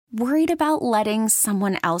Worried about letting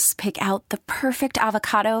someone else pick out the perfect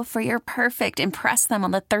avocado for your perfect impress them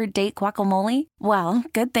on the third date guacamole? Well,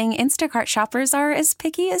 good thing Instacart shoppers are as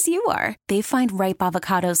picky as you are. They find ripe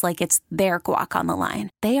avocados like it's their guac on the line.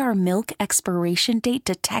 They are milk expiration date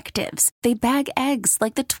detectives. They bag eggs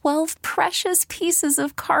like the 12 precious pieces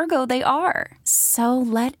of cargo they are. So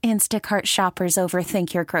let Instacart shoppers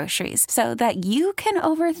overthink your groceries so that you can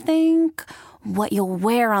overthink what you'll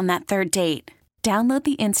wear on that third date. Download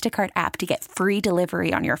the Instacart app to get free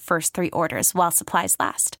delivery on your first 3 orders while supplies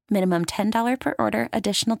last. Minimum $10 per order.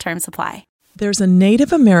 Additional terms apply. There's a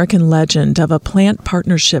Native American legend of a plant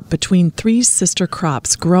partnership between 3 sister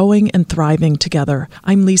crops growing and thriving together.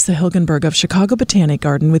 I'm Lisa Hilgenberg of Chicago Botanic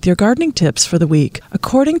Garden with your gardening tips for the week.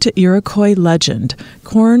 According to Iroquois legend,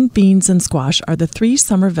 corn, beans, and squash are the 3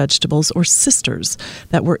 summer vegetables or sisters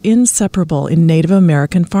that were inseparable in Native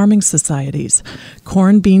American farming societies.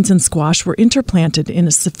 Corn, beans, and squash were interplanted in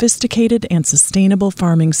a sophisticated and sustainable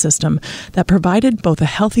farming system that provided both a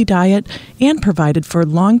healthy diet and provided for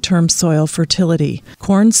long-term soil fertility.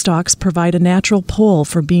 Corn stalks provide a natural pole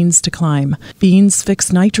for beans to climb. Beans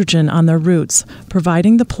fix nitrogen on their roots,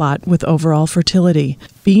 providing the plot with overall fertility.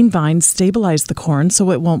 Bean vines stabilize the corn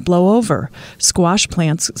so it won't blow over. Squash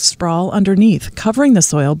plants sprawl underneath, covering the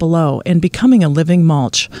soil below and becoming a living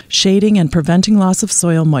mulch, shading and preventing loss of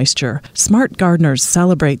soil moisture. Smart gardeners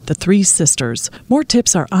celebrate the 3 sisters. More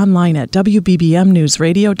tips are online at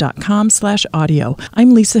wbbmnewsradio.com/audio.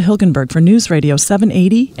 I'm Lisa Hilgenberg for News Radio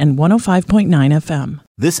 780 and 105.9 FM.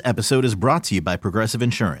 This episode is brought to you by Progressive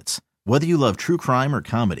Insurance. Whether you love true crime or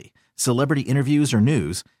comedy, celebrity interviews or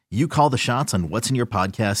news, you call the shots on what's in your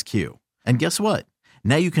podcast queue. And guess what?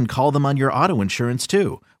 Now you can call them on your auto insurance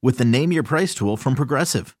too with the Name Your Price tool from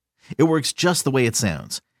Progressive. It works just the way it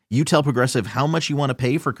sounds. You tell Progressive how much you want to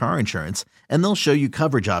pay for car insurance, and they'll show you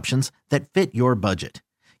coverage options that fit your budget.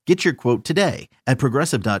 Get your quote today at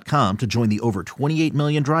Progressive.com to join the over 28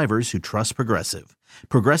 million drivers who trust Progressive.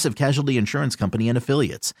 Progressive Casualty Insurance Company and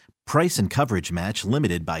Affiliates. Price and coverage match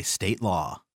limited by state law.